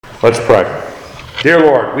Let's pray. Dear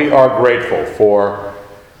Lord, we are grateful for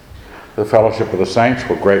the fellowship of the saints.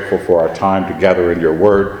 We're grateful for our time together in your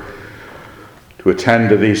word. To attend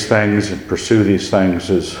to these things and pursue these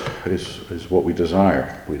things is what we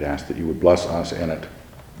desire. We'd ask that you would bless us in it.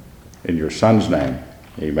 In your Son's name,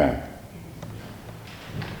 amen.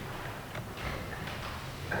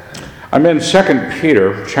 I'm in 2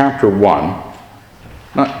 Peter chapter 1.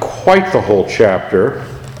 Not quite the whole chapter.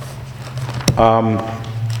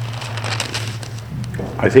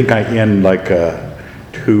 I think I end like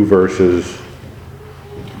 2 verses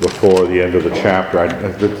before the end of the chapter.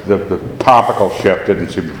 The topical shift didn't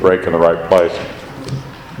seem to break in the right place.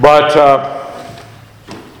 But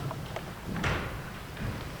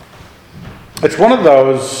it's one of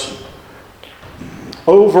those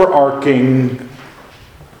overarching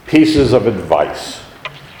pieces of advice.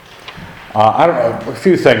 I don't know, a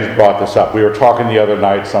few things brought this up. We were talking the other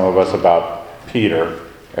night, some of us, about Peter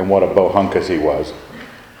and what a bohunkus he was.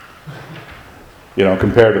 You know,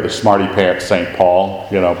 compared to the smarty pants St. Paul,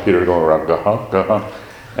 Peter going around, go.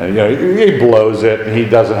 And, he blows it, and he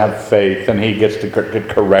doesn't have faith, and he gets to get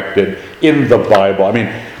corrected in the Bible. I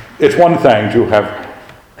mean, it's one thing to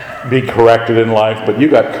be corrected in life, but you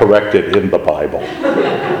got corrected in the Bible.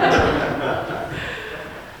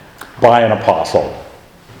 By an apostle.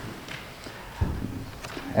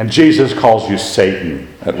 And Jesus calls you Satan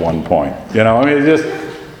at one point. It's just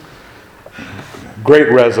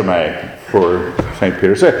great resume for St.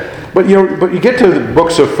 Peter. But you get to the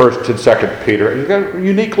books of 1st and 2nd Peter, and you're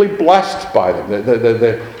uniquely blessed by them.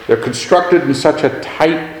 They're constructed in such a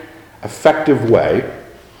tight, effective way.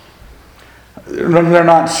 They're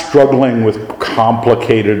not struggling with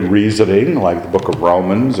complicated reasoning like the book of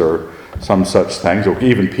Romans or some such things.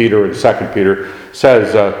 Even Peter in 2nd Peter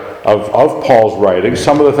says of Paul's writings,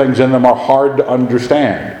 some of the things in them are hard to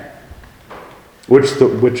understand.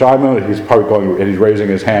 Which I know he's probably going, and he's raising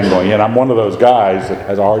his hand going, and I'm one of those guys that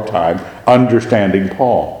has a hard time understanding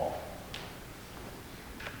Paul.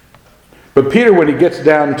 But Peter, when he gets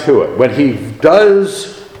down to it, when he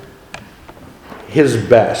does his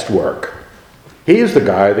best work, he is the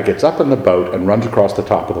guy that gets up in the boat and runs across the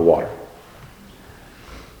top of the water.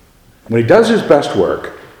 When he does his best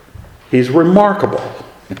work, he's remarkable.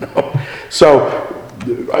 So,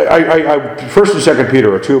 1st and 2nd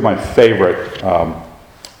Peter are two of my favorite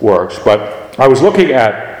works, but I was looking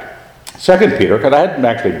at 2nd Peter, because I hadn't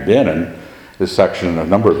actually been in this section in a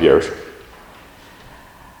number of years.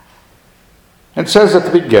 It says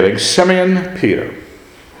at the beginning, Simeon Peter,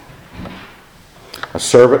 a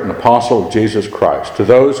servant and apostle of Jesus Christ, to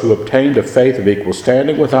those who obtained a faith of equal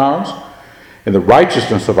standing with ours, in the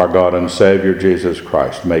righteousness of our God and Savior Jesus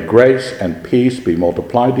Christ. May grace and peace be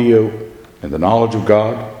multiplied to you in the knowledge of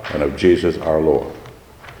God and of Jesus our Lord.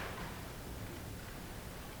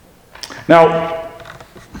 Now,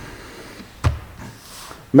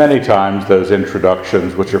 many times those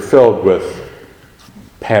introductions, which are filled with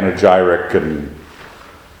panegyric and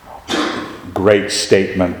great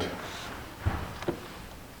statement,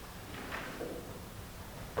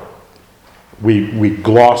 we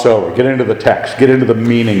gloss over, get into the text, get into the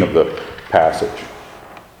meaning of the passage.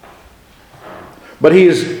 But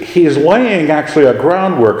he's laying actually a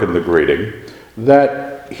groundwork in the greeting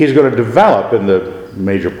that he's going to develop in the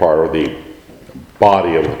major part or the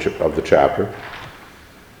body of the chapter.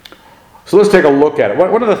 So let's take a look at it.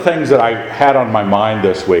 One of the things that I had on my mind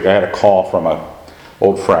this week, I had a call from an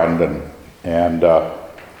old friend, and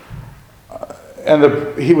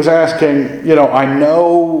he was asking, I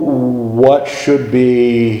know what should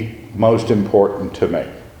be most important to me.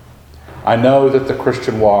 I know that the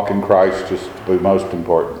Christian walk in Christ is the most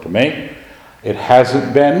important to me. It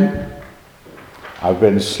hasn't been. I've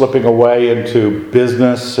been slipping away into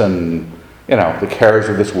business and, the cares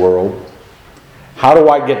of this world. How do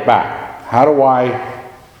I get back? How do I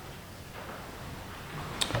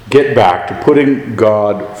get back to putting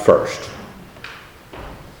God first?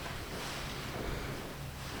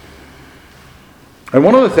 And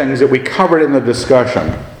one of the things that we covered in the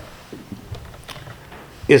discussion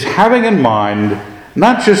is having in mind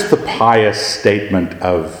not just the pious statement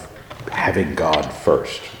of having God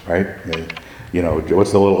first, right?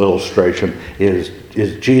 What's the little illustration?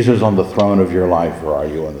 Is Jesus on the throne of your life, or are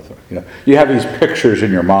you on the throne? You have these pictures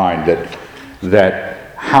in your mind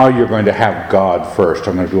that how you're going to have God first.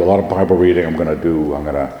 I'm going to do a lot of Bible reading. I'm going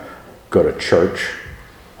to go to church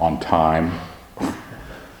on time.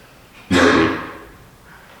 Maybe.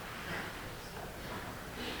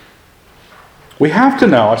 We have to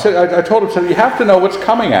know. I told him, you have to know what's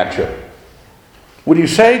coming at you. When you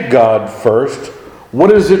say God first, what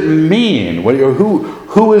does it mean?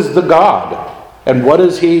 Who is the God And what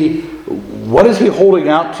is he holding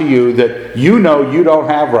out to you that you know you don't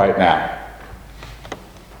have right now?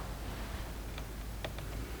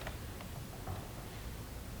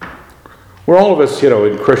 Where all of us,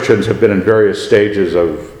 in Christians have been in various stages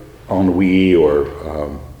of ennui or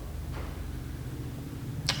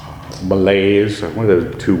malaise, one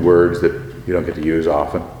of those two words that you don't get to use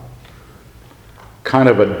often. Kind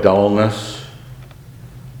of a dullness.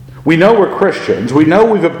 We know we're Christians. We know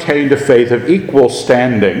we've obtained a faith of equal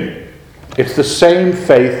standing. It's the same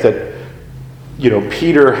faith that,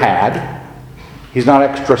 Peter had. He's not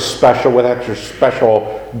extra special with extra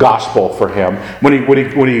special gospel for him. When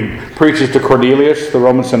he preaches to Cornelius, the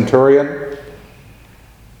Roman centurion,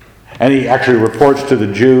 and he actually reports to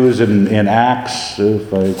the Jews in Acts,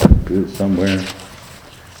 if I do it somewhere.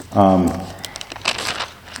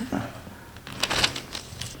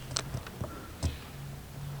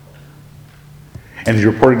 And he's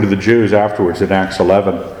reporting to the Jews afterwards in Acts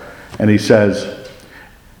 11. And he says,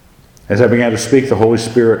 as I began to speak, the Holy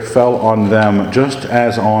Spirit fell on them just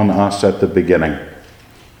as on us at the beginning.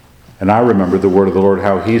 And I remember the word of the Lord,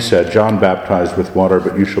 how he said, John baptized with water,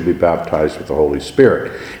 but you shall be baptized with the Holy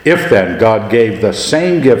Spirit. If then God gave the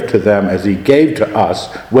same gift to them as he gave to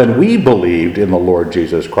us when we believed in the Lord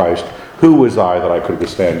Jesus Christ, who was I that I could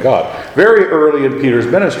withstand God? Very early in Peter's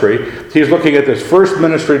ministry, he's looking at this first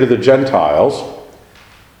ministry to the Gentiles,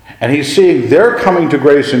 and he's seeing their coming to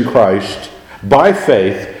grace in Christ by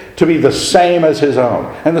faith to be the same as his own,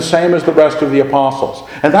 and the same as the rest of the apostles.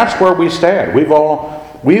 And that's where we stand. We've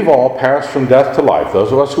all passed from death to life.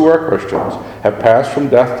 Those of us who are Christians have passed from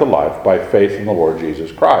death to life by faith in the Lord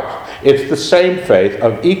Jesus Christ. It's the same faith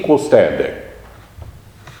of equal standing.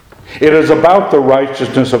 It is about the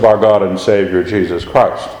righteousness of our God and Savior Jesus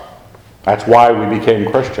Christ. That's why we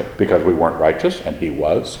became Christian, because we weren't righteous, and he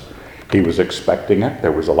was. He was expecting it.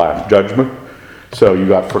 There was a last judgment. So you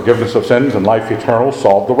got forgiveness of sins and life eternal,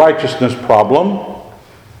 solved the righteousness problem.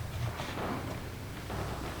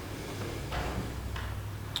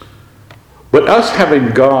 But us having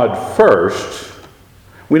God first,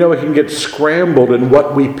 we know we can get scrambled in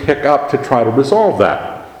what we pick up to try to resolve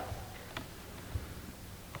that.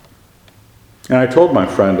 And I told my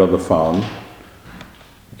friend on the phone,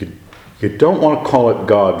 you don't want to call it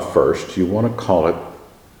God first, you want to call it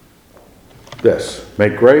this: may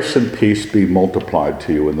grace and peace be multiplied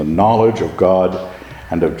to you in the knowledge of God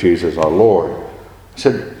and of Jesus our Lord. I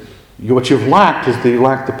said, what you've lacked is that you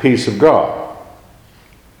lack the peace of God.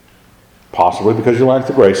 Possibly because you lack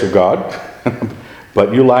the grace of God,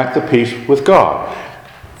 but you lack the peace with God.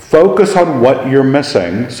 Focus on what you're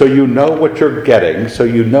missing so you know what you're getting, so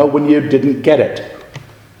you know when you didn't get it.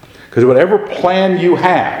 Because whatever plan you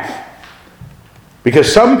have,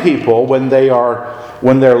 because some people, when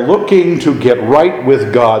they're looking to get right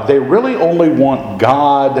with God, they really only want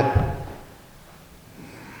God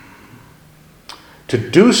to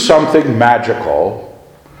do something magical,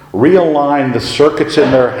 realign the circuits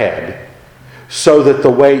in their head, so that the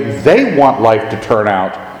way they want life to turn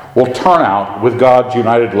out will turn out with God's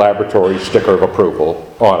United Laboratories sticker of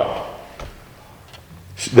approval on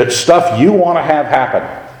it. That stuff you want to have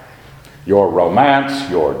happen. Your romance,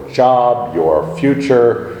 your job, your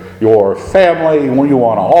future, your family, you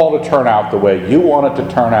want it all to turn out the way you want it to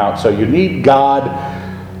turn out. So you need God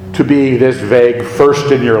to be this vague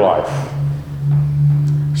first in your life.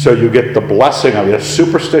 So you get the blessing of it, a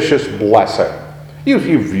superstitious blessing.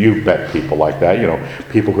 You've met people like that,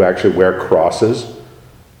 people who actually wear crosses.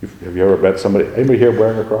 Have you ever met somebody? Anybody here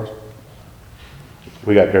wearing a cross?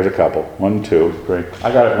 There's a couple. 1, 2, 3.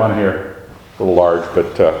 I got one here, a little large,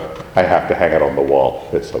 but I have to hang it on the wall.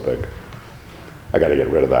 It's so big. I got to get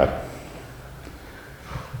rid of that.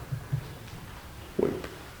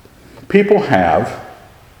 People have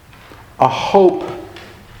a hope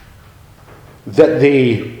that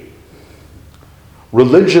the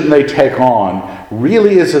religion they take on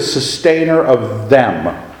really is a sustainer of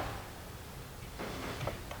them.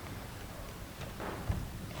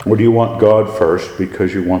 Or do you want God first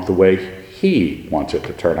because you want the way he wants it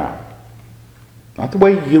to turn out? Not the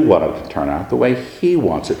way you want it to turn out, the way he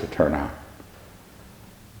wants it to turn out.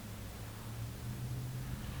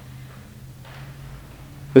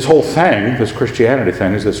 This whole thing, this Christianity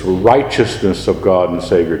thing, is this righteousness of God and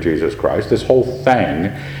Savior Jesus Christ. This whole thing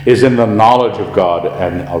is in the knowledge of God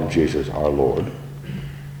and of Jesus our Lord.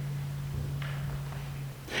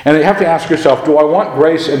 And you have to ask yourself, do I want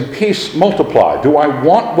grace and peace multiplied? Do I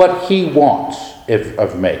want what he wants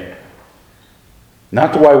of me?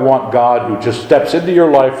 Not do I want God who just steps into your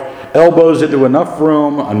life, elbows into enough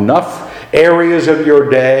room, enough areas of your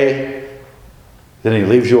day, then he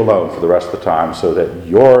leaves you alone for the rest of the time so that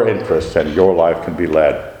your interests and your life can be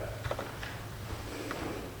led.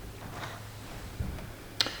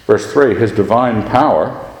 Verse 3, his divine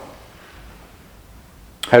power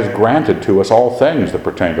has granted to us all things that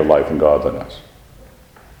pertain to life and godliness.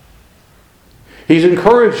 He's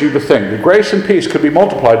encouraged you to think that grace and peace could be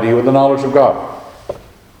multiplied to you in the knowledge of God.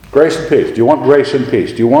 Grace and peace. Do you want grace and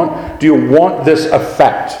peace? Do you want this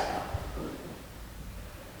effect?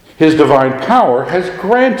 His divine power has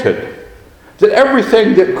granted that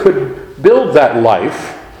everything that could build that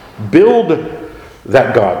life, build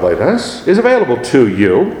that godliness, is available to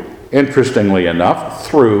you, interestingly enough,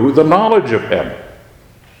 through the knowledge of him.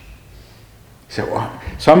 So,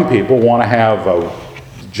 some people want to have a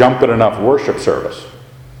jumping enough worship service.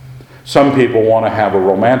 Some people want to have a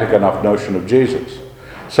romantic enough notion of Jesus.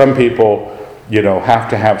 Some people, have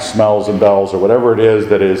to have smells and bells or whatever it is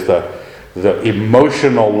that is the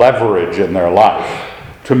emotional leverage in their life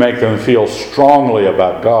to make them feel strongly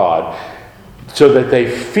about God so that they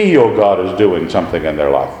feel God is doing something in their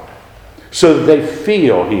life. So that they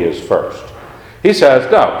feel he is first. He says,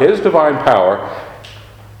 no, his divine power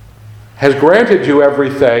has granted you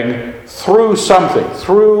everything through something,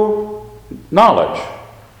 through knowledge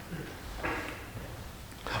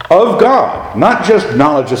of God. Not just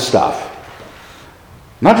knowledge of stuff.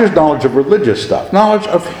 Not just knowledge of religious stuff. Knowledge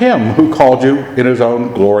of him who called you in his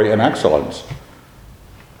own glory and excellence.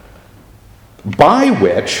 By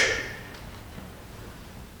which,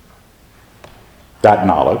 that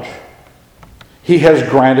knowledge, he has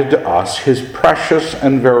granted to us his precious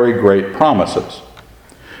and very great promises.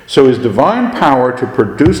 So his divine power to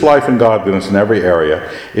produce life and godliness in every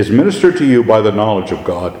area is ministered to you by the knowledge of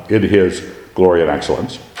God in his glory and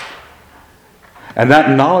excellence. And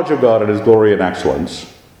that knowledge of God and his glory and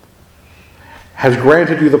excellence has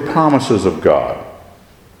granted you the promises of God.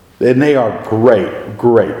 And they are great,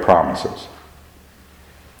 great promises.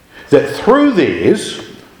 That through these,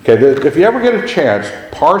 if you ever get a chance,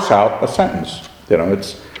 parse out a sentence.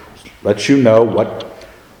 It lets you know what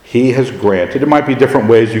he has granted. It might be different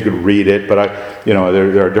ways you could read it, but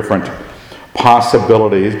there are different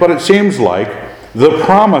possibilities. But it seems like the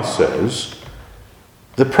promises,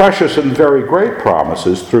 the precious and very great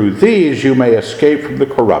promises, through these you may escape from the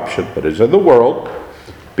corruption that is in the world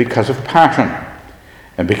because of passion,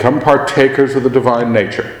 and become partakers of the divine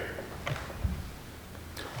nature.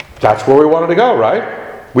 That's where we wanted to go,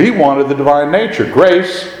 right? We wanted the divine nature,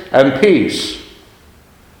 grace and peace.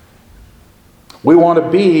 We want to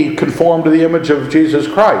be conformed to the image of Jesus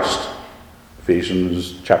Christ.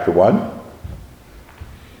 Ephesians chapter 1.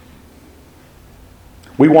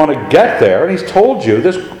 We want to get there, and he's told you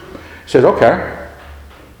this. He says, okay,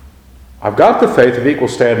 I've got the faith of equal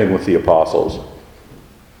standing with the apostles.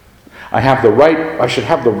 I should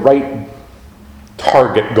have the right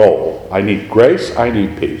target goal. I need grace, I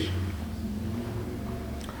need peace.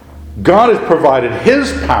 God has provided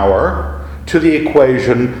his power to the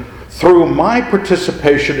equation through my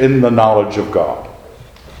participation in the knowledge of God.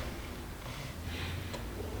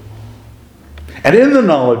 And in the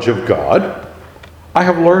knowledge of God, I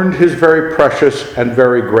have learned his very precious and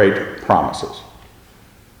very great promises.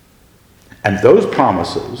 And those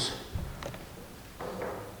promises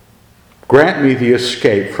grant me the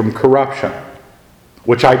escape from corruption,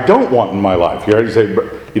 which I don't want in my life.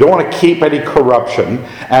 You don't want to keep any corruption,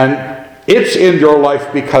 and it's in your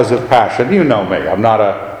life because of passion. You know me. I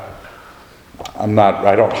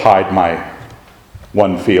don't hide my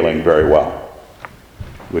one feeling very well,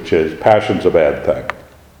 which is passion's a bad thing.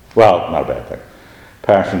 Well, not a bad thing.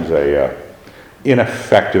 Passion's a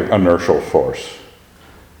ineffective inertial force.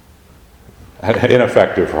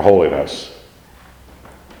 Ineffective for holiness.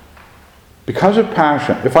 Because of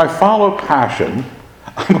passion, if I follow passion,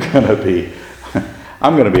 I'm going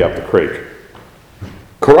to be up the creek.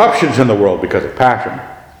 Corruption's in the world because of passion.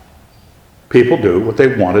 People do what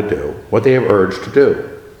they want to do, what they have urged to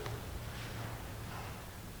do.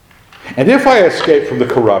 And if I escape from the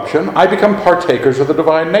corruption, I become partakers of the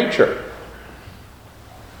divine nature.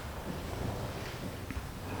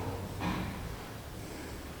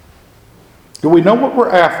 Do we know what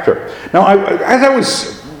we're after? Now,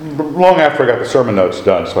 long after I got the sermon notes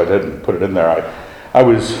done, so I didn't put it in there, I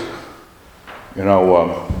was,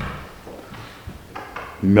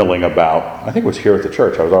 milling about. I think it was here at the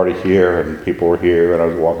church. I was already here, and people were here, and I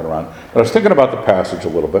was walking around. But I was thinking about the passage a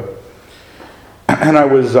little bit. And I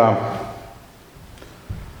was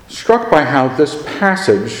struck by how this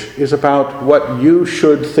passage is about what you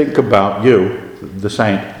should think about, you, the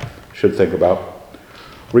saint, should think about,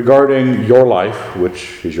 regarding your life,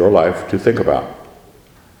 which is your life to think about.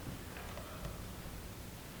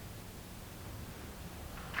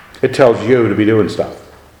 It tells you to be doing stuff.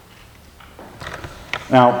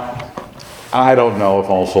 Now, I don't know if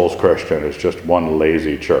All Souls Christian is just one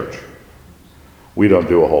lazy church. We don't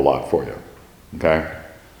do a whole lot for you. Okay?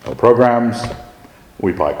 No programs.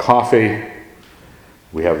 We buy coffee.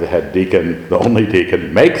 We have the head deacon, the only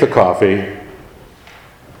deacon, make the coffee.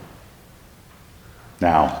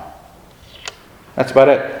 Now, that's about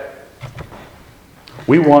it.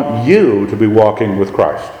 We want you to be walking with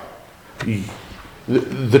Christ.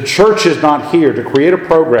 The church is not here to create a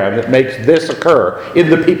program that makes this occur in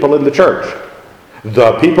the people in the church.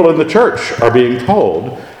 The people in the church are being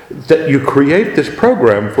told that you create this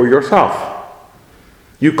program for yourself.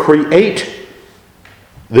 You create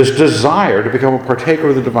this desire to become a partaker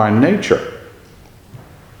of the divine nature.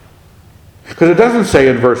 Because it doesn't say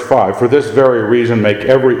in verse 5, for this very reason make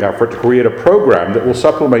every effort to create a program that will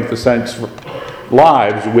supplement the saints'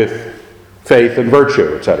 lives with faith and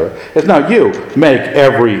virtue, etc. It's now you make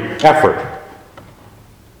every effort.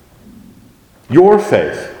 Your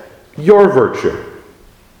faith, your virtue.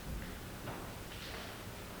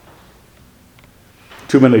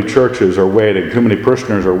 Too many churches are waiting, too many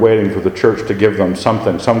parishioners are waiting for the church to give them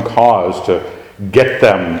something, some cause to get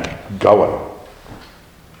them going.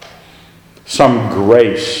 Some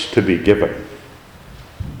grace to be given.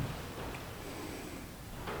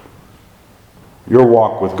 Your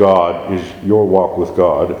walk with God is your walk with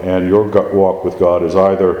God, and your walk with God is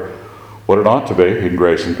either what it ought to be in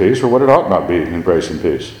grace and peace or what it ought not be in grace and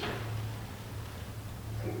peace.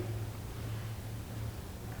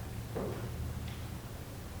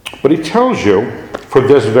 But he tells you for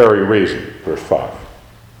this very reason, verse 5.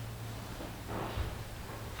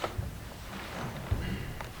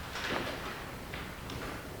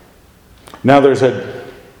 Now there's a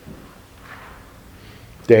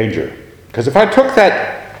danger. Because if I took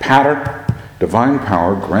that pattern, divine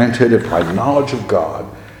power granted by knowledge of God,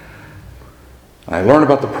 and I learn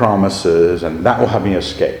about the promises, and that will have me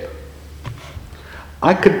escape,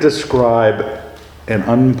 I could describe an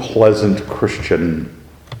unpleasant Christian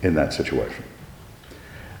in that situation.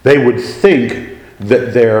 They would think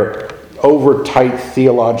that their over-tight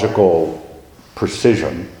theological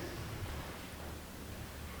precision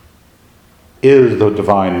is the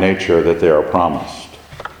divine nature that they are promised.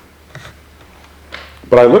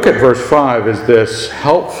 But I look at verse 5 as this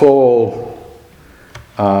helpful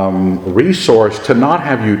resource to not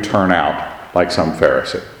have you turn out like some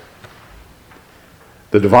Pharisee.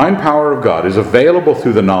 The divine power of God is available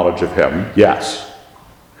through the knowledge of Him, yes.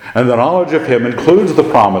 And the knowledge of Him includes the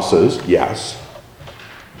promises, yes,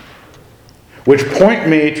 which point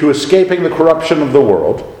me to escaping the corruption of the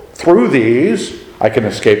world. Through these, I can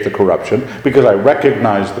escape the corruption because I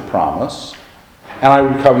recognize the promise and I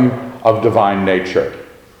become of divine nature.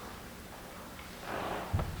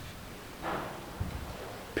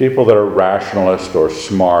 People that are rationalist or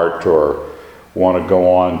smart or want to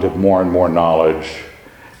go on to more and more knowledge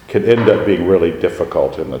can end up being really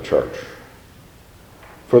difficult in the church.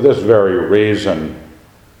 For this very reason,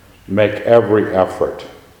 make every effort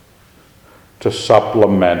to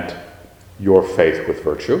supplement your faith with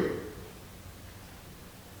virtue.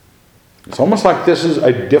 It's almost like this is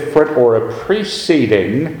a different or a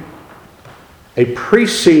preceding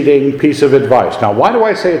piece of advice. Now, why do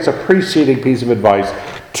I say it's a preceding piece of advice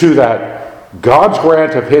to that God's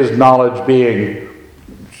grant of His knowledge being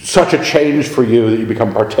such a change for you that you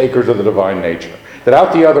become partakers of the divine nature? That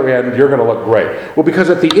out the other end, you're going to look great. Well,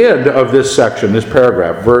 because at the end of this section, this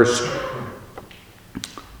paragraph, verse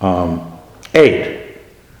 8,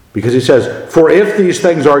 because he says, for if these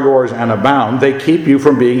things are yours and abound, they keep you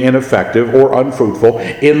from being ineffective or unfruitful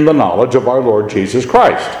in the knowledge of our Lord Jesus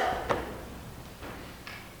Christ.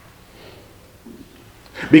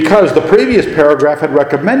 Because the previous paragraph had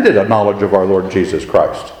recommended a knowledge of our Lord Jesus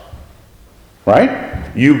Christ. Right?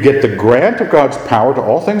 You get the grant of God's power to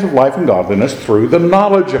all things of life and godliness through the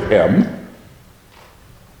knowledge of Him,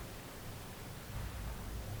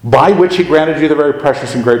 by which He granted you the very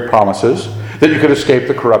precious and great promises, that you could escape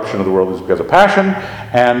the corruption of the world because of passion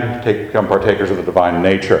and become partakers of the divine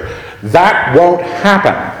nature. That won't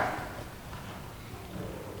happen.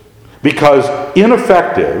 Because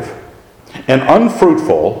ineffective and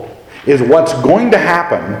unfruitful is what's going to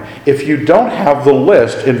happen if you don't have the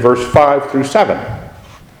list in verse 5 through 7.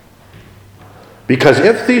 Because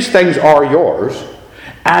if these things are yours,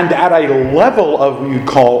 and at a level of what you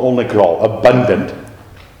only call abundant.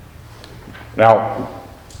 Now,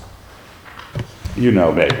 you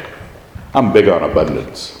know me. I'm big on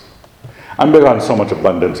abundance. I'm big on so much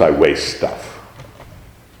abundance I waste stuff.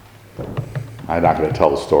 I'm not going to tell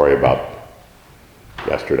the story about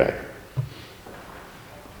yesterday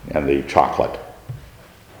and the chocolate.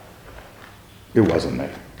 It wasn't me.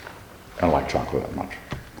 I don't like chocolate that much.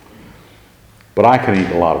 But I can eat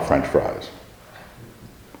a lot of French fries.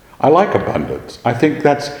 I like abundance.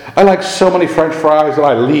 I like so many French fries that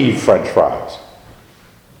I leave French fries.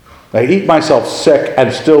 I eat myself sick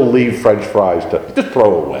and still leave French fries to just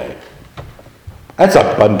throw away. That's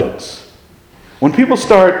abundance. When people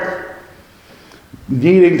start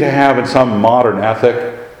needing to have in some modern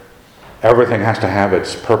ethic, everything has to have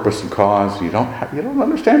its purpose and cause, you don't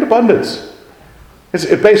understand abundance. It's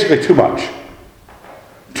basically too much.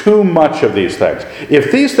 Too much of these things.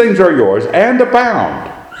 If these things are yours and abound,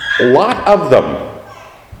 a lot of them,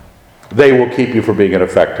 they will keep you from being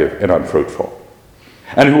ineffective and unfruitful.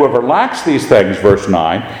 And whoever lacks these things, verse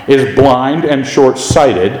 9, is blind and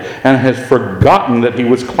short-sighted and has forgotten that he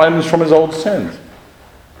was cleansed from his old sins.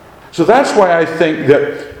 So that's why I think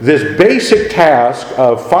that this basic task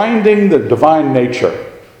of finding the divine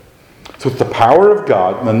nature through the power of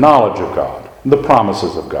God and the knowledge of God and the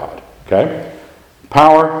promises of God. Okay?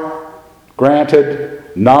 Power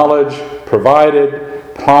granted, knowledge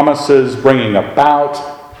provided, promises bringing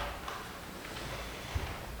about.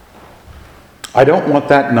 I don't want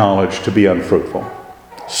that knowledge to be unfruitful.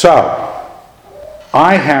 So,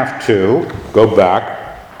 I have to go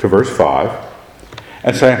back to verse 5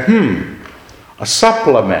 and say, a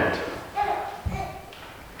supplement.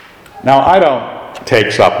 Now, I don't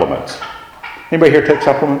take supplements. Anybody here take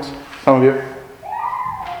supplements? Some of you?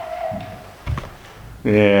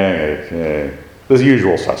 Yeah. The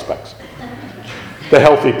usual suspects. The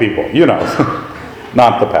healthy people,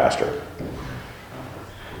 not the pastor.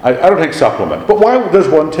 I don't take supplements. But why does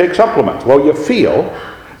one take supplements? Well, you feel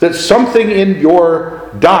that something in your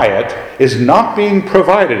diet is not being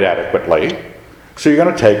provided adequately, so you're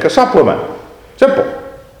going to take a supplement.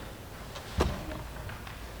 Simple.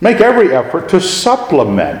 Make every effort to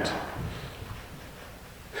supplement.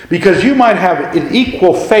 Because you might have an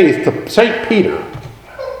equal faith to St. Peter.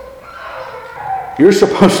 You're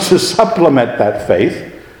supposed to supplement that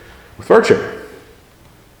faith with virtue.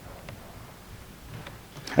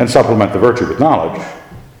 And supplement the virtue with knowledge.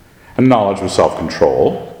 And knowledge with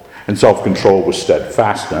self-control. And self-control with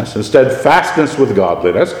steadfastness. And steadfastness with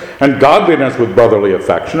godliness. And godliness with brotherly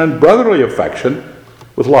affection. And brotherly affection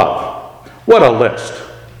with love. What a list.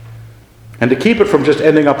 And to keep it from just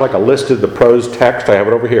ending up like a list of the prose text, I have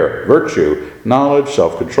it over here. Virtue, knowledge,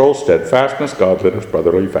 self-control, steadfastness, godliness,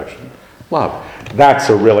 brotherly affection. Love. That's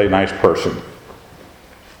a really nice person.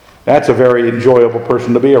 That's a very enjoyable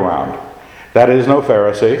person to be around. That is no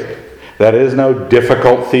Pharisee. That is no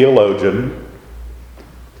difficult theologian.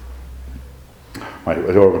 I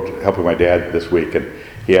was helping my dad this week, and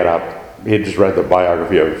he had just read the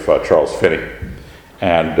biography of Charles Finney.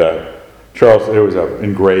 And there was an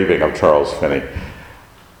engraving of Charles Finney.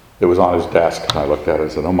 It was on his desk, and I looked at it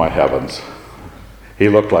and said, oh my heavens. He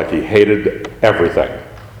looked like he hated everything.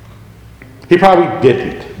 He probably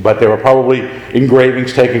didn't, but there were probably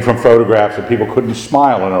engravings taken from photographs, and people couldn't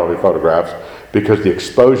smile in early photographs because the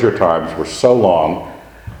exposure times were so long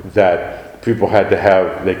that people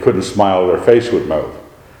they couldn't smile or their face would move.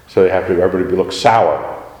 So everybody look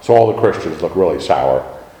sour. So all the Christians look really sour.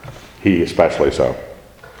 He especially so.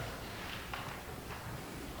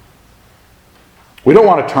 We don't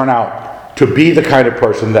want to turn out to be the kind of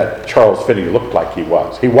person that Charles Finney looked like he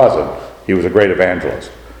was. He wasn't. He was a great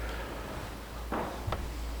evangelist.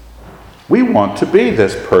 We want to be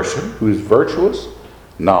this person who is virtuous,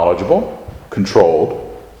 knowledgeable,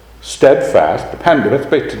 controlled, steadfast,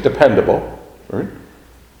 dependable, right?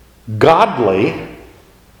 Godly,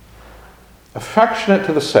 affectionate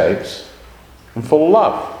to the saints, and full of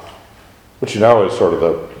love. Which is sort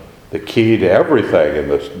of the key to everything in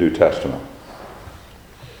the New Testament.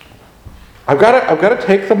 I've got to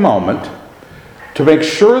take the moment to make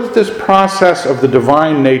sure that this process of the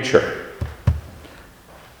divine nature,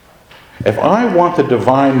 if I want the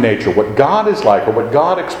divine nature, what God is like, or what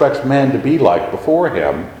God expects man to be like before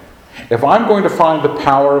him, if I'm going to find the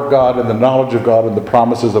power of God and the knowledge of God and the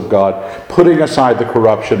promises of God, putting aside the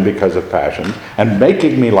corruption because of passions, and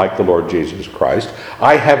making me like the Lord Jesus Christ,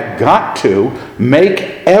 I have got to make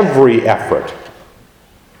every effort.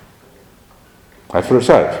 That's what it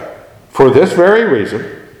says. For this very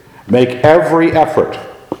reason, make every effort.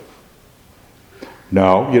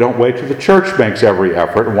 No, you don't wait till the church makes every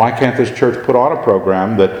effort. And why can't this church put on a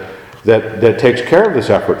program that takes care of this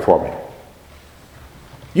effort for me?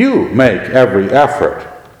 You make every effort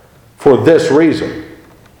for this reason.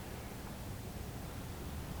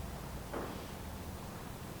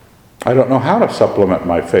 I don't know how to supplement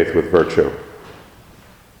my faith with virtue.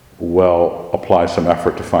 Well, apply some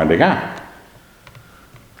effort to finding out.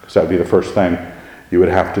 Because that would be the first thing you would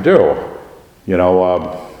have to do. You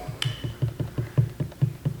know,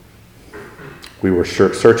 we were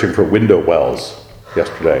searching for window wells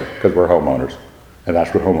yesterday because we're homeowners, and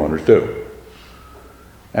that's what homeowners do.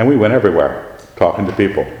 And we went everywhere talking to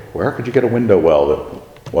people. Where could you get a window well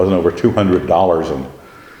that wasn't over $200 and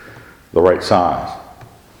the right size?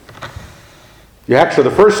 Actually,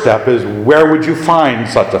 the first step is, where would you find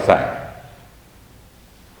such a thing?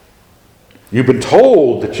 You've been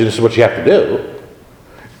told that this is what you have to do.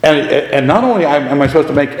 And not only am I supposed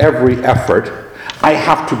to make every effort, I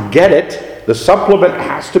have to get it. The supplement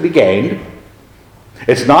has to be gained.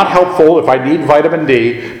 It's not helpful if I need vitamin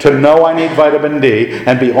D to know I need vitamin D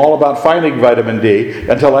and be all about finding vitamin D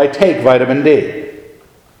until I take vitamin D.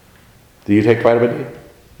 Do you take vitamin D?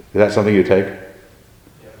 Is that something you take?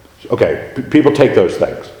 Okay, people take those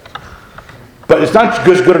things. But it's not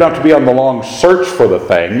just good enough to be on the long search for the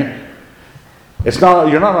thing.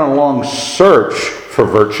 You're not on a long search for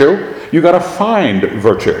virtue. You got to find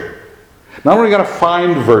virtue. Not only got to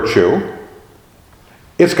find virtue,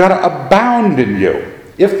 it's got to abound in you.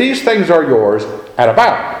 If these things are yours and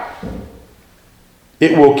abound,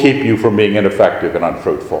 it will keep you from being ineffective and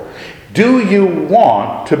unfruitful. Do you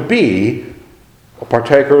want to be a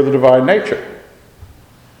partaker of the divine nature?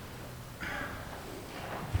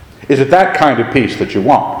 Is it that kind of peace that you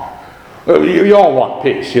want? You all want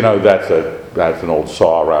peace. You know, that's an old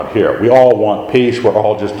saw around here. We all want peace. We're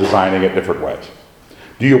all just designing it different ways.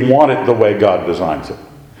 Do you want it the way God designs it?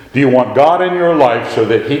 Do you want God in your life so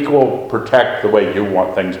that He will protect the way you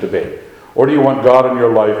want things to be? Or do you want God in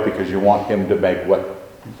your life because you want Him to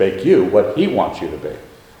make you what He wants you to be?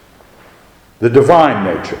 The divine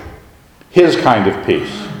nature. His kind of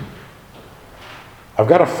peace. I've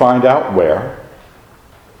got to find out where.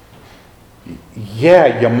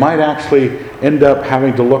 Yeah, you might actually end up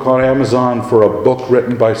having to look on Amazon for a book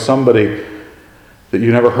written by somebody that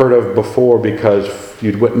you never heard of before because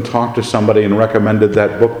you went and talked to somebody and recommended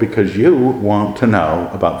that book because you want to know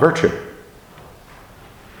about virtue.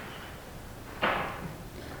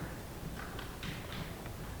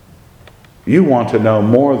 You want to know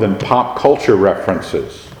more than pop culture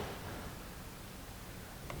references.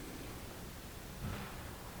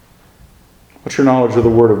 What's your knowledge of the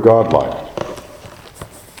Word of God like?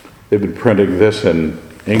 They've been printing this in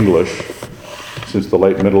English since the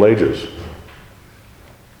late Middle Ages.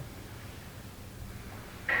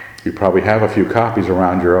 You probably have a few copies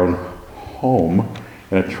around your own home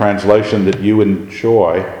in a translation that you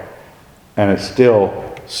enjoy, and it's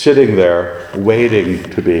still sitting there waiting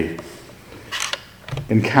to be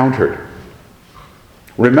encountered.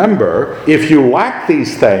 Remember, if you lack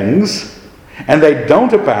these things and they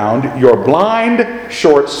don't abound, you're blind,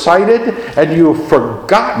 short-sighted, and you've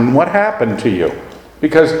forgotten what happened to you.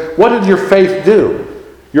 Because what did your faith do?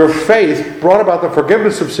 Your faith brought about the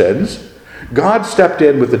forgiveness of sins. God stepped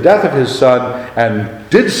in with the death of His Son and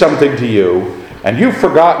did something to you, and you've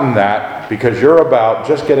forgotten that because you're about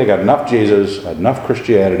just getting enough Jesus, enough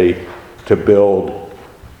Christianity to build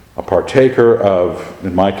a partaker of,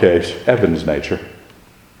 in my case, Evan's nature.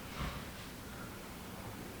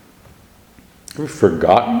 Have you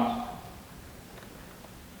forgotten?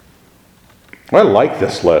 Well, I like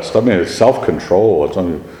this list. I mean, it's self-control. It's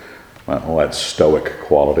all that stoic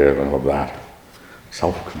quality. I love that.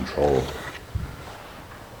 Self-control.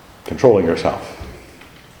 Controlling yourself.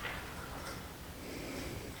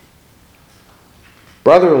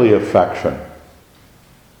 Brotherly affection.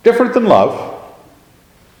 Different than love.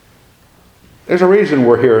 There's a reason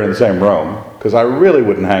we're here in the same room, because I really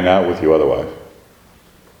wouldn't hang out with you otherwise.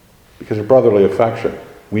 Because of brotherly affection.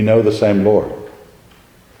 We know the same Lord.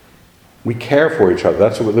 We care for each other.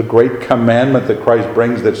 That's the great commandment that Christ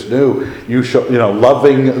brings that's new. You shall,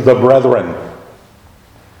 loving the brethren.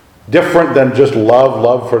 Different than just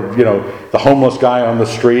love for, the homeless guy on the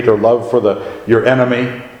street or love for your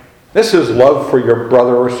enemy. This is love for your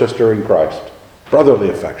brother or sister in Christ. Brotherly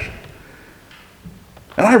affection.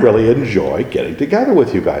 And I really enjoy getting together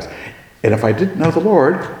with you guys. And if I didn't know the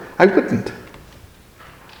Lord, I wouldn't.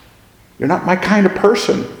 You're not my kind of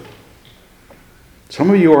person.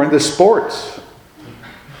 Some of you are into sports.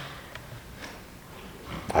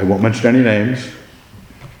 I won't mention any names.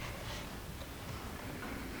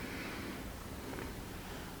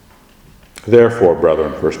 Therefore,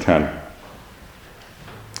 brethren, verse 10,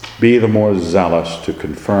 be the more zealous to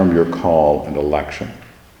confirm your call and election.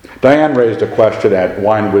 Diane raised a question at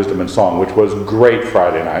Wine, Wisdom, and Song, which was great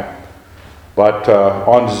Friday night, but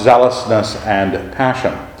on zealousness and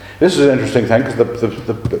passion. This is an interesting thing because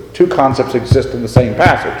the two concepts exist in the same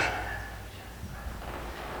passage.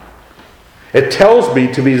 It tells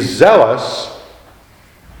me to be zealous,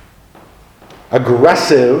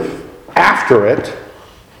 aggressive, after it.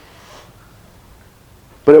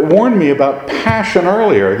 But it warned me about passion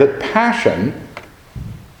earlier, that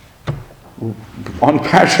on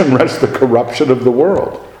passion rests the corruption of the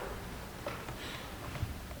world.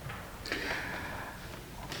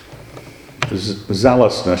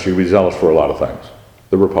 Zealousness, you can be zealous for a lot of things.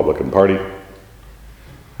 The Republican Party,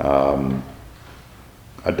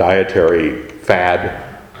 a dietary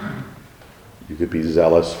fad. You could be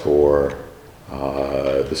zealous for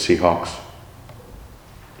the Seahawks.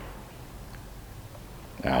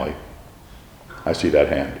 Allie, I see that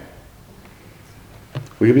hand.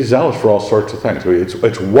 We could be zealous for all sorts of things.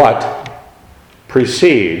 It's what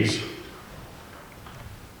precedes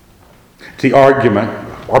the argument.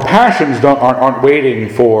 Our passions aren't waiting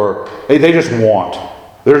for, they just want.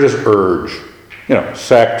 They're just urge.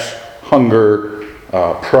 Sex, hunger,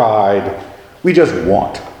 pride. We just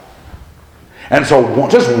want. And so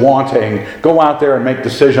just wanting, go out there and make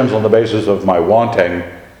decisions on the basis of my wanting,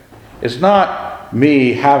 is not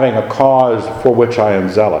me having a cause for which I am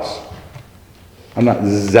zealous. I'm not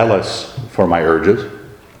zealous for my urges.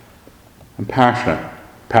 I'm passionate.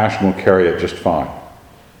 Passion will carry it just fine.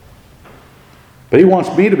 But he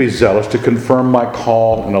wants me to be zealous to confirm my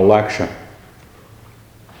call and election.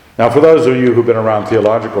 Now, for those of you who've been around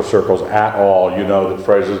theological circles at all, you know that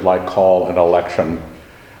phrases like call and election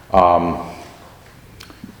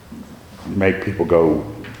make people go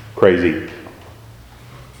crazy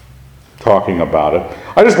talking about it.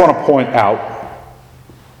 I just want to point out,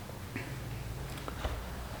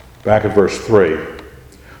 back at verse 3,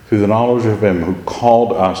 through the knowledge of him who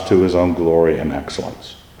called us to his own glory and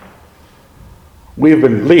excellence. We've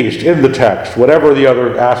been, at least in the text, whatever the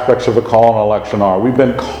other aspects of the call and election are, we've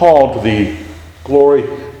been called to the glory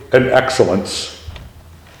and excellence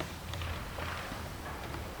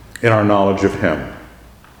in our knowledge of him.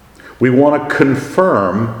 We want to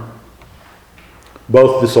confirm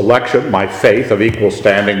both this election, my faith of equal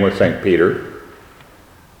standing with St. Peter,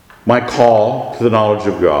 my call to the knowledge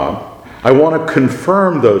of God. I want to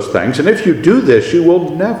confirm those things, and if you do this, you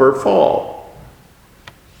will never fall.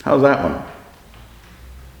 How's that one?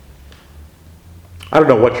 I don't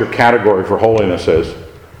know what your category for holiness is.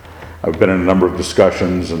 I've been in a number of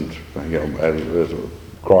discussions, and as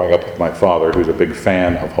growing up with my father, who's a big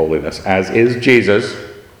fan of holiness, as is Jesus.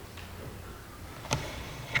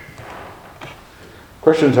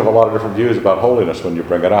 Christians have a lot of different views about holiness when you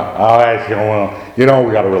bring it up. We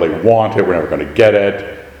got to really want it. We're never going to get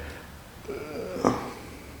it.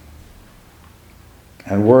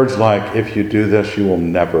 And words like, if you do this, you will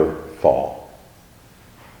never fall.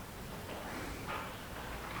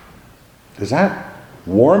 Does that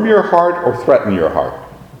warm your heart or threaten your heart?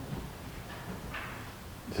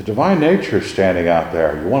 The divine nature is standing out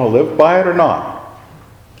there. You want to live by it or not?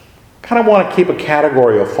 Kind of want to keep a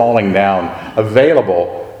category of falling down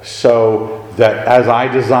available so that as I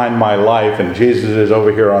design my life and Jesus is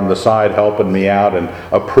over here on the side helping me out and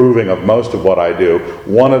approving of most of what I do,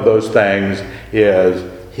 one of those things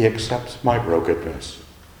is he accepts my brokenness.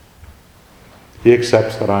 He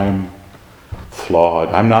accepts that I'm flawed.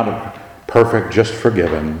 I'm not perfect, just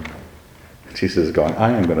forgiven. Jesus is going,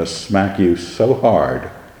 I am going to smack you so hard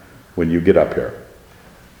when you get up here.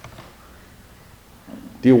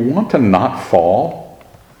 Do you want to not fall?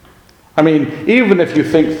 I mean, even if you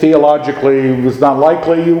think theologically it's not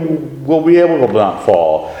likely you will be able to not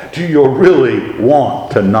fall, do you really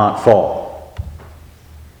want to not fall?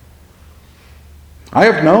 I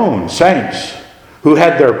have known saints who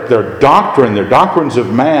had their doctrines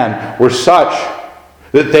of man were such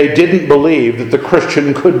that they didn't believe that the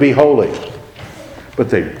Christian could be holy. But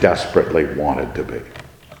they desperately wanted to be.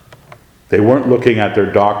 They weren't looking at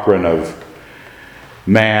their doctrine of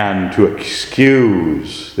man to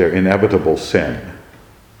excuse their inevitable sin.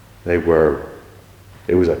 It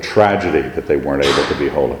was a tragedy that they weren't able to be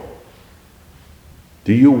holy.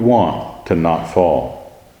 Do you want to not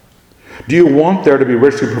fall? Do you want there to be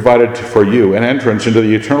richly provided for you an entrance into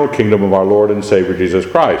the eternal kingdom of our Lord and Savior Jesus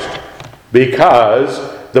Christ? Because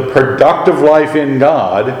the productive life in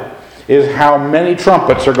God is how many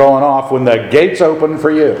trumpets are going off when the gates open for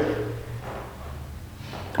you.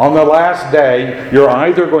 On the last day, you're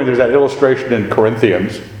either going, there's that illustration in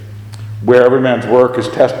Corinthians, where every man's work is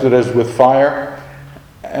tested as with fire,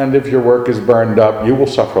 and if your work is burned up, you will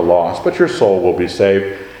suffer loss, but your soul will be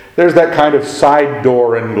saved. There's that kind of side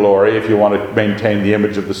door in glory, if you want to maintain the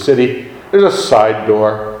image of the city. There's a side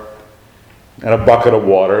door and a bucket of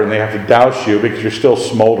water, and they have to douse you because you're still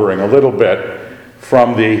smoldering a little bit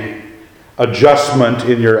from the adjustment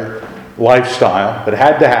in your lifestyle that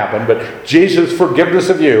had to happen. But Jesus' forgiveness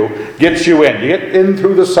of you gets you in. You get in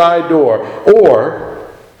through the side door.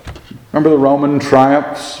 Or Remember the Roman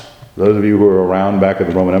triumphs? Those of you who were around back in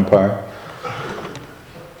the Roman Empire.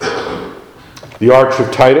 The Arch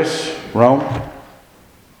of Titus, Rome.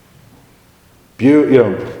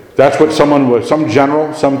 That's what some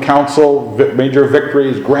general, some council, major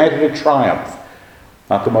victories granted a triumph.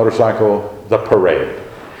 Not the motorcycle, the parade.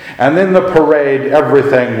 And in the parade,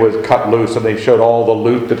 everything was cut loose, and they showed all the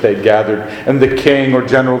loot that they'd gathered, and the king or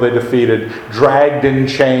general they defeated dragged in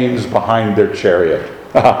chains behind their chariot.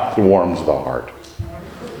 It warms the heart.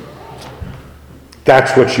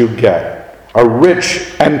 That's what you get. A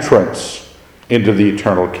rich entrance into the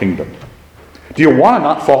eternal kingdom. Do you want to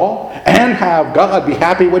not fall and have God be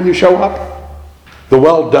happy when you show up? The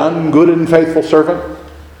well done, good and faithful servant?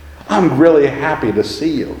 I'm really happy to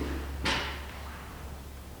see you.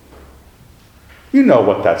 You know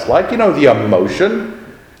what that's like. You know the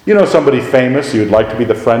emotion. You know somebody famous you'd like to be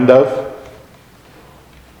the friend of.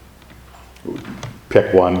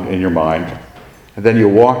 Pick one in your mind. And then you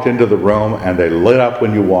walked into the room and they lit up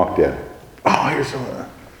when you walked in. Oh,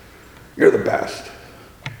 you're the best.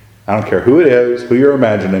 I don't care who it is, who you're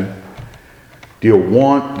imagining. Do you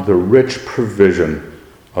want the rich provision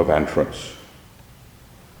of entrance?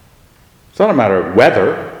 It's not a matter of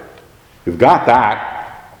whether. You've got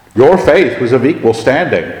that. Your faith was of equal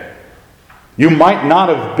standing. You might not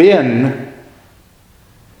have been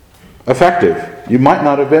effective. You might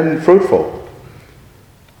not have been fruitful.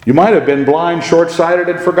 You might have been blind, short-sighted,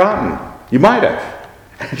 and forgotten. You might have.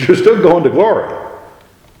 And you're still going to glory.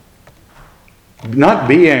 Not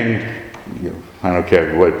being, I don't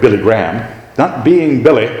care what, Billy Graham, not being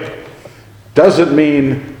Billy doesn't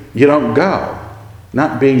mean you don't go.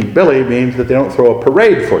 Not being Billy means that they don't throw a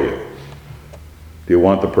parade for you. Do you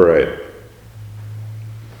want the parade?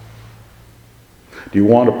 Do you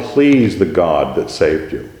want to please the God that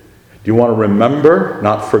saved you? Do you want to remember,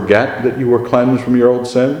 not forget, that you were cleansed from your old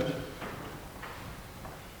sins?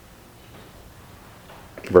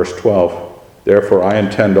 Verse 12. Therefore I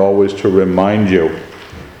intend always to remind you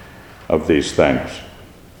of these things.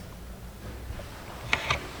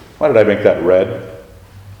 Why did I make that red?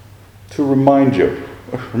 To remind you.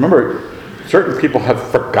 Remember, certain people have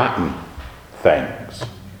forgotten things.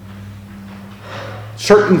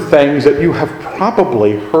 Certain things that you have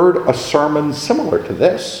probably heard a sermon similar to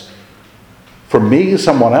this. From me,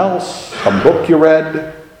 someone else, some book you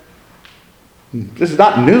read. This is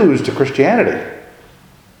not news to Christianity.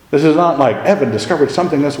 This is not like, Evan discovered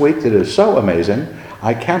something this week that is so amazing,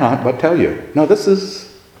 I cannot but tell you. No, this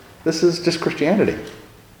is just Christianity.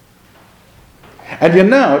 And you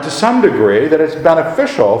know, to some degree, that it's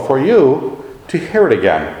beneficial for you to hear it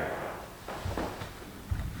again.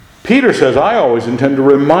 Peter says, I always intend to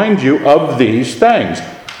remind you of these things.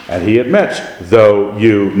 And he admits, though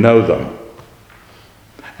you know them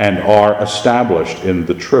and are established in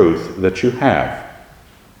the truth that you have.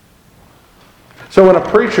 So when a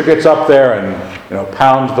preacher gets up there and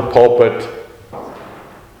pounds the pulpit,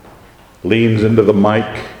 leans into the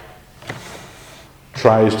mic,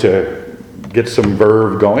 tries to get some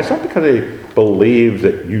verve going, it's not because he believes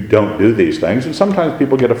that you don't do these things. And sometimes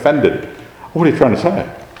people get offended. What are you trying to say?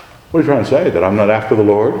 What are you trying to say? That I'm not after the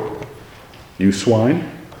Lord? You swine?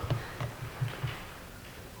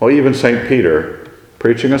 Well, even St. Peter,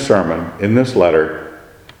 preaching a sermon in this letter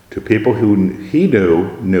to people who he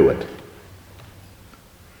knew it.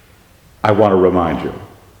 I want to remind you.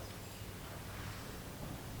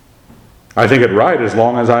 I think it right, as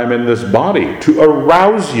long as I'm in this body, to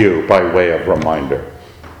arouse you by way of reminder.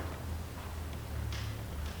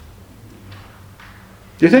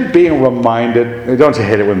 Do you think being reminded, don't you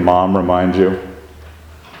hate it when mom reminds you?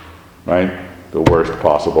 Right? The worst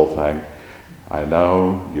possible thing. I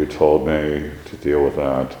know you told me to deal with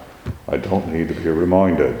that. I don't need to be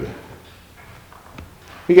reminded.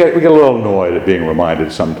 We get a little annoyed at being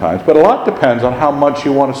reminded sometimes, but a lot depends on how much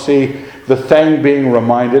you want to see the thing being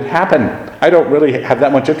reminded happen. I don't really have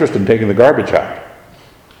that much interest in taking the garbage out.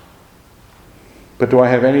 But do I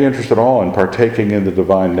have any interest at all in partaking in the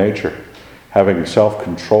divine nature? Having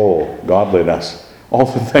self-control, godliness, all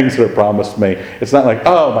the things that are promised me. It's not like,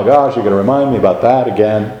 oh my gosh, you're going to remind me about that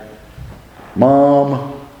again.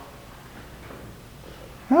 Mom.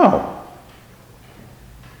 No.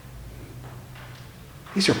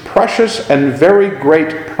 These are precious and very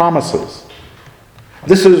great promises.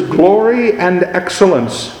 This is glory and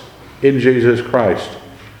excellence in Jesus Christ.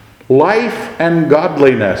 Life and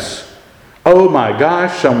godliness. Oh my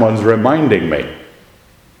gosh, someone's reminding me.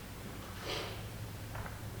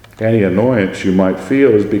 Any annoyance you might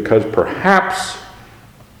feel is because perhaps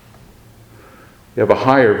you have a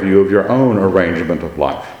higher view of your own arrangement of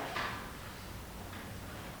life.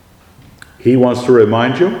 He wants to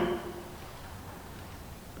remind you.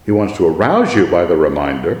 He wants to arouse you by the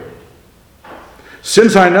reminder.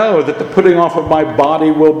 Since I know that the putting off of my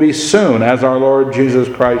body will be soon, as our Lord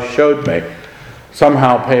Jesus Christ showed me.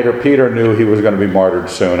 Somehow Peter knew he was going to be martyred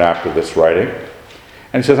soon after this writing.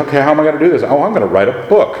 And he says, okay, how am I going to do this? Oh, I'm going to write a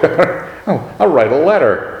book. Oh, I'll write a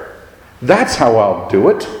letter. That's how I'll do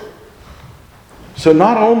it. So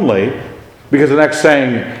not only, because the next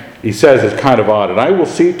saying he says is kind of odd, and I will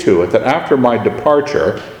see to it that after my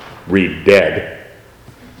departure, read dead,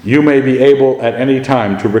 you may be able at any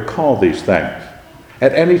time to recall these things.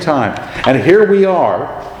 At any time. And here we are,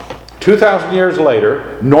 2,000 years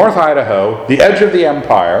later, North Idaho, the edge of the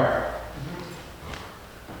empire,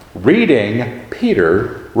 reading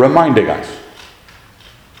Peter reminding us.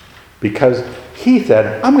 Because he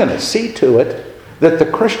said, I'm going to see to it that the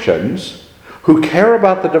Christians who care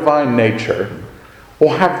about the divine nature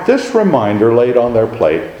will have this reminder laid on their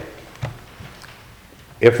plate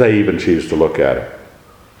if they even choose to look at it.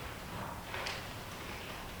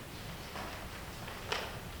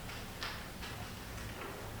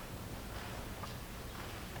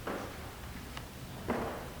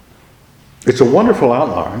 It's a wonderful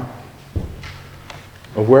outline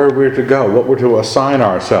of where we're to go, what we're to assign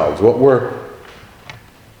ourselves, Go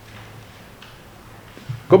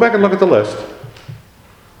back and look at the list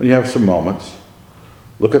when you have some moments.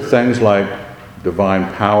 Look at things like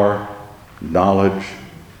divine power, knowledge,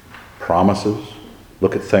 promises.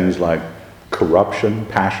 Look at things like corruption,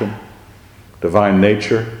 passion, divine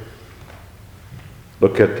nature.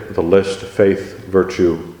 Look at the list: faith,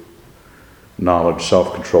 virtue, knowledge,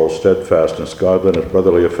 self-control, steadfastness, godliness,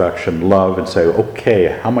 brotherly affection, love, and say,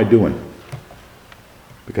 okay, how am I doing?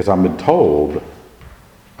 Because I've been told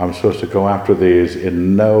I'm supposed to go after these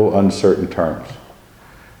in no uncertain terms.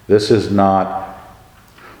 This is not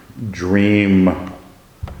dream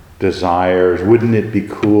desires. Wouldn't it be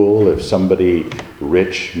cool if somebody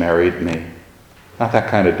rich married me? Not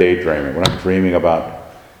that kind of daydreaming. We're not dreaming about,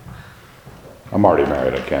 I'm already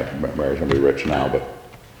married, I can't marry somebody rich now, but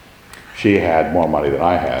she had more money than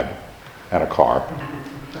I had, and a car,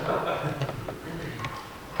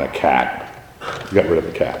 and a cat. Got rid of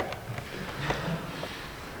the cat.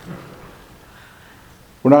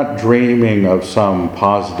 We're not dreaming of some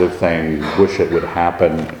positive thing, wish it would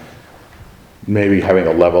happen, maybe having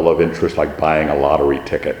a level of interest like buying a lottery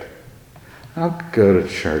ticket. I'll go to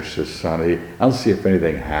church this Sunday. I'll see if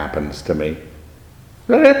anything happens to me. Is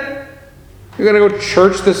that it? You're going to go to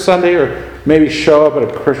church this Sunday, or maybe show up at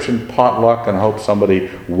a Christian potluck and hope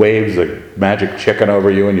somebody waves a magic chicken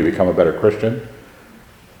over you and you become a better Christian?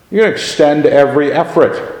 You're going to extend every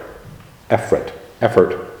effort.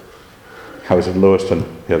 I was in Lewiston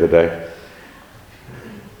the other day,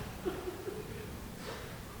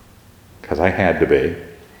 because I had to be,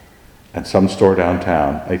 and some store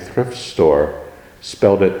downtown, a thrift store,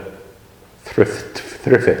 spelled it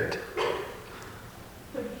thrift.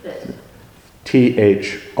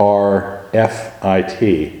 T-H-R-F-I-T.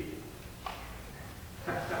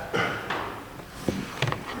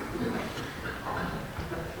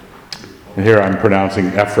 And here I'm pronouncing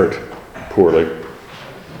effort poorly.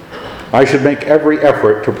 I should make every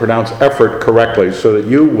effort to pronounce effort correctly so that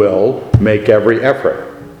you will make every effort.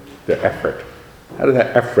 The effort. How did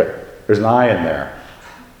that effort? There's an I in there.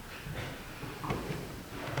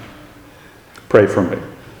 Pray for me.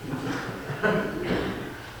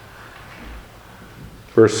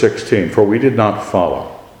 Verse 16, for we did not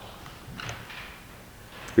follow.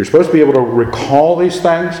 You're supposed to be able to recall these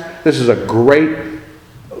things. This is a great,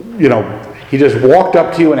 he just walked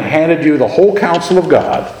up to you and handed you the whole counsel of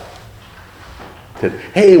God. Said,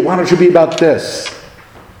 hey, why don't you be about this?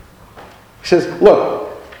 He says,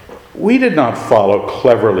 look, we did not follow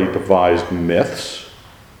cleverly devised myths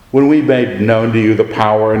when we made known to you the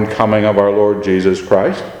power and coming of our Lord Jesus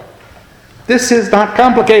Christ. This is not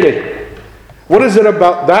complicated. What is it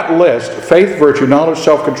about that list, faith, virtue, knowledge,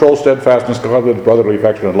 self-control, steadfastness, godliness, brotherly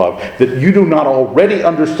affection, and love, that you do not already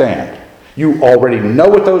understand? You already know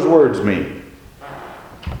what those words mean.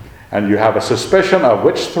 And you have a suspicion of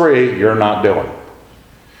which three you're not doing.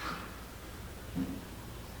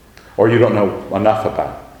 Or you don't know enough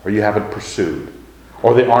about, or you haven't pursued,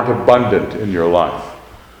 or they aren't abundant in your life.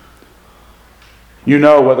 You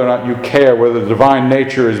know whether or not you care, whether the divine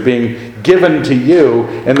nature is being given to you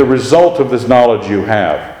and the result of this knowledge you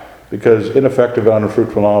have. Because ineffective and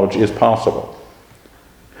unfruitful knowledge is possible.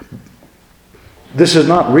 This is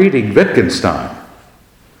not reading Wittgenstein.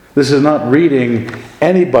 This is not reading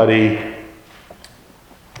anybody.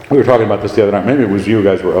 We were talking about this the other night. Maybe it was you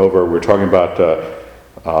guys were over. We were talking about the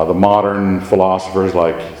modern philosophers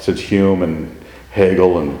since Hume and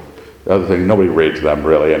Hegel and the other thing. Nobody reads them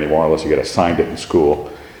really anymore unless you get assigned it in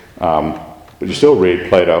school. But you still read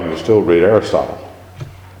Plato and you still read Aristotle.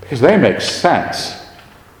 Because they make sense.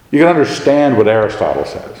 You can understand what Aristotle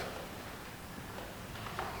says.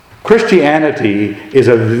 Christianity is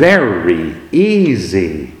a very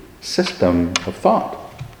easy system of thought.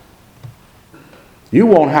 You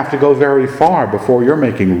won't have to go very far before you're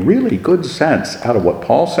making really good sense out of what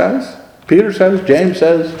Paul says, Peter says, James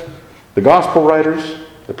says, the gospel writers,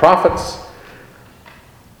 the prophets.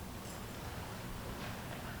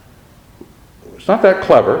 It's not that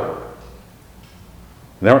clever.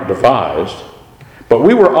 They aren't devised. But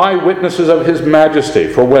we were eyewitnesses of his majesty,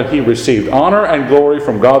 for when he received honor and glory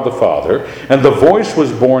from God the Father, and the voice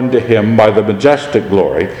was borne to him by the majestic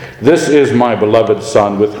glory, "This is my beloved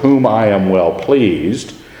Son, with whom I am well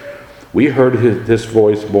pleased." We heard this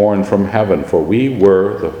voice borne from heaven, for we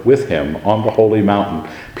were with him on the holy mountain.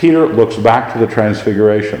 Peter looks back to the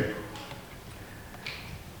transfiguration.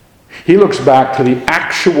 He looks back to the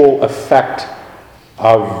actual effect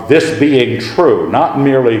of this being true, not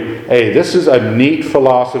merely, hey, this is a neat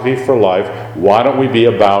philosophy for life, why don't we be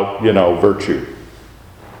about, virtue?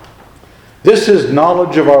 This is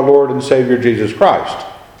knowledge of our Lord and Savior Jesus Christ.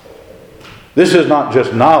 This is not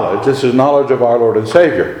just knowledge, this is knowledge of our Lord and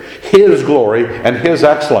Savior. His glory and His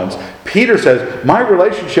excellence. Peter says, my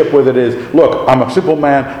relationship with it is, look, I'm a simple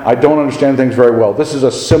man, I don't understand things very well. This is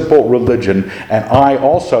a simple religion, and I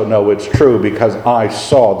also know it's true because I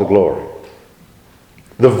saw the glory.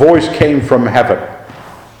 The voice came from heaven.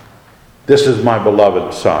 This is my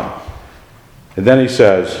beloved Son. And then he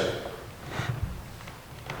says,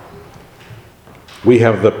 we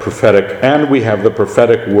have the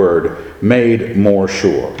prophetic word made more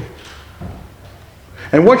sure.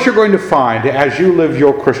 And what you're going to find as you live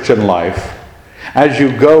your Christian life, as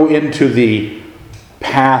you go into the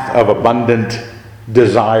path of abundant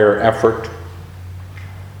desire, effort,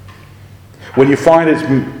 when you find it's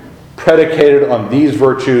predicated on these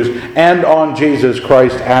virtues and on Jesus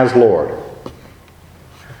Christ as Lord,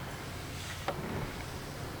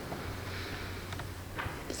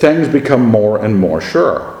 things become more and more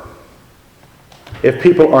sure. If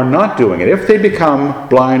people are not doing it, if they become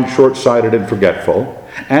blind, short-sighted, and forgetful,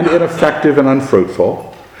 and ineffective and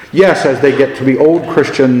unfruitful, yes, as they get to be old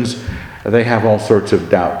Christians, they have all sorts of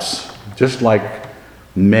doubts. Just like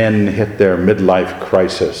men hit their midlife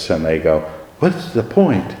crisis and they go, what's the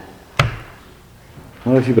point?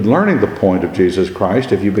 Well, if you've been learning the point of Jesus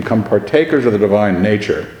Christ, if you become partakers of the divine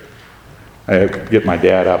nature, I get my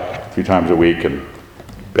dad up a few times a week and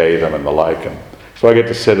bathe him and the like, and so I get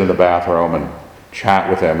to sit in the bathroom and chat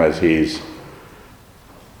with him as he's,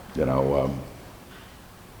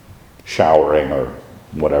 showering or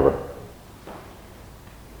whatever.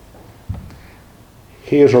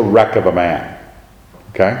 He is a wreck of a man,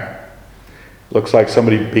 okay? Looks like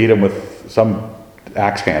somebody beat him with some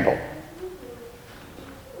axe handle.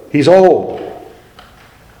 He's old.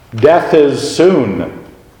 Death is soon.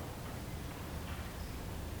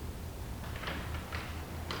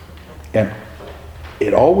 And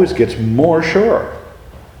it always gets more sure.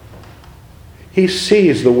 He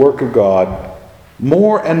sees the work of God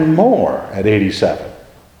more and more at 87.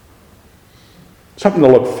 Something to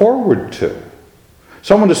look forward to.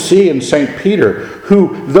 Someone to see in St. Peter,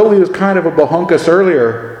 who, though he was kind of a bahunkus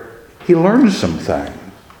earlier, he learned some things.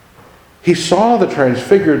 He saw the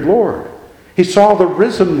transfigured Lord. He saw the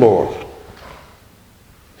risen Lord.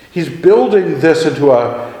 He's building this into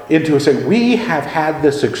a saying, we have had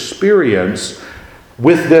this experience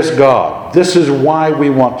with this God. This is why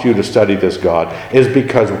we want you to study this God, is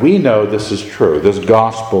because we know this is true. This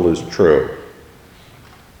gospel is true.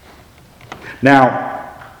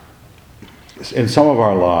 Now, in some of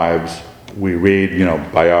our lives, we read,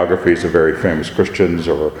 biographies of very famous Christians,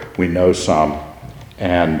 or we know some,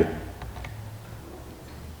 and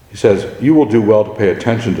he says, you will do well to pay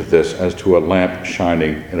attention to this as to a lamp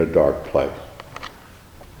shining in a dark place.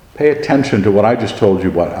 Pay attention to what I just told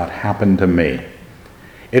you, what happened to me.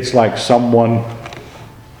 It's like someone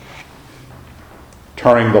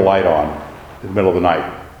turning the light on in the middle of the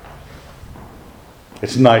night.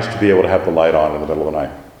 It's nice to be able to have the light on in the middle of the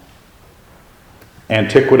night.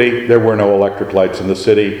 Antiquity, there were no electric lights in the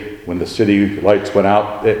city. When the city lights went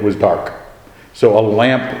out, it was dark. So a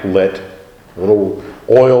lamp lit, a little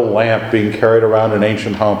oil lamp being carried around an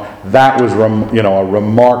ancient home, that was a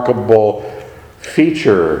remarkable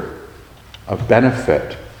feature of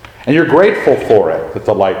benefit. And you're grateful for it, that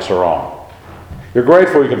the lights are on. You're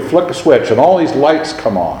grateful you can flick a switch and all these lights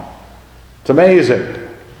come on. It's amazing.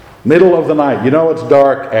 Middle of the night, it's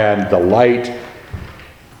dark, and the light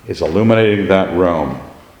is illuminating that room.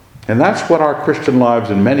 And that's what our Christian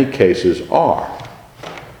lives in many cases are.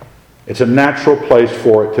 It's a natural place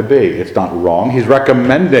for it to be. It's not wrong. He's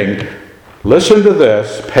recommending, listen to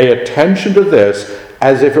this, pay attention to this,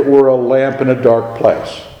 as if it were a lamp in a dark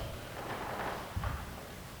place.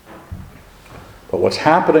 But what's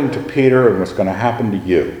happening to Peter and what's going to happen to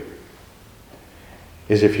you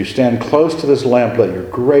is if you stand close to this lamplit, you're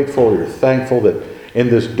grateful, you're thankful that in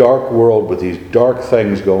this dark world with these dark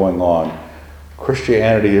things going on,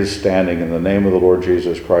 Christianity is standing and the name of the Lord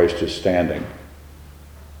Jesus Christ is standing.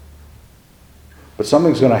 But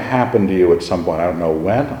something's going to happen to you at some point. I don't know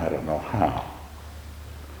when, I don't know how.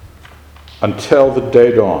 Until the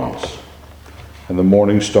day dawns and the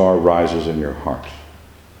morning star rises in your heart.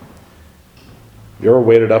 You ever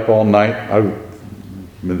waited up all night? I've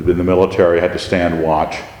been in the military, I had to stand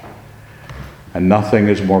watch. And nothing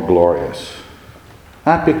is more glorious.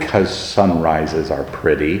 Not because sunrises are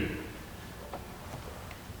pretty,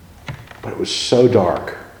 but it was so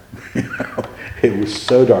dark. It was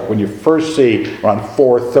so dark. When you first see around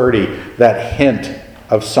 4:30 that hint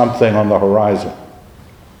of something on the horizon.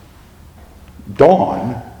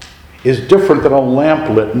 Dawn is different than a lamp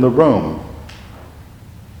lit in the room.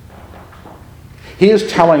 He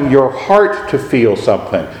is telling your heart to feel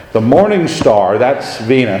something. The morning star, that's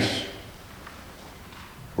Venus,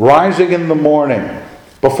 rising in the morning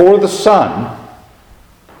before the sun.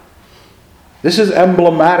 This is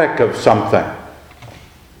emblematic of something.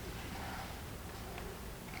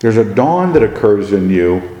 There's a dawn that occurs in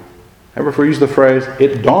you. Ever use the phrase,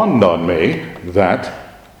 it dawned on me that?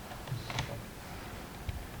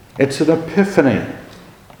 It's an epiphany.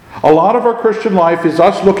 A lot of our Christian life is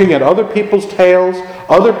us looking at other people's tales,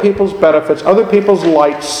 other people's benefits, other people's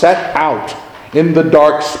light set out in the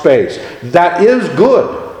dark space. That is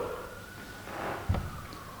good.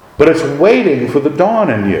 But it's waiting for the dawn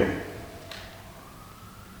in you.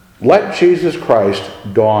 Let Jesus Christ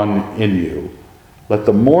dawn in you. Let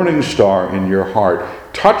the morning star in your heart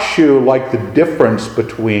touch you like the difference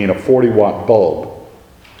between a 40-watt bulb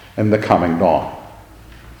and the coming dawn.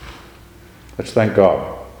 Let's thank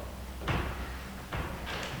God.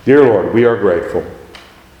 Dear Lord, we are grateful.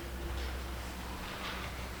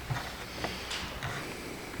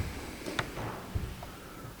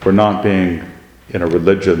 For not being in a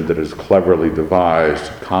religion that is cleverly devised,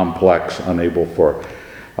 complex, unable for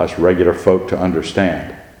us regular folk to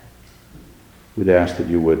understand. We'd ask that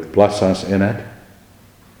you would bless us in it,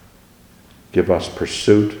 give us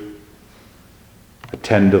pursuit,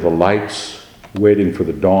 attend to the lights, waiting for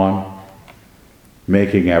the dawn,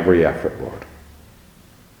 making every effort, Lord.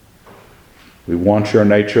 We want your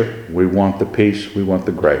nature, we want the peace, we want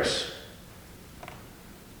the grace.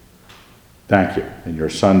 Thank you. In your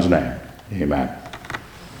Son's name, amen.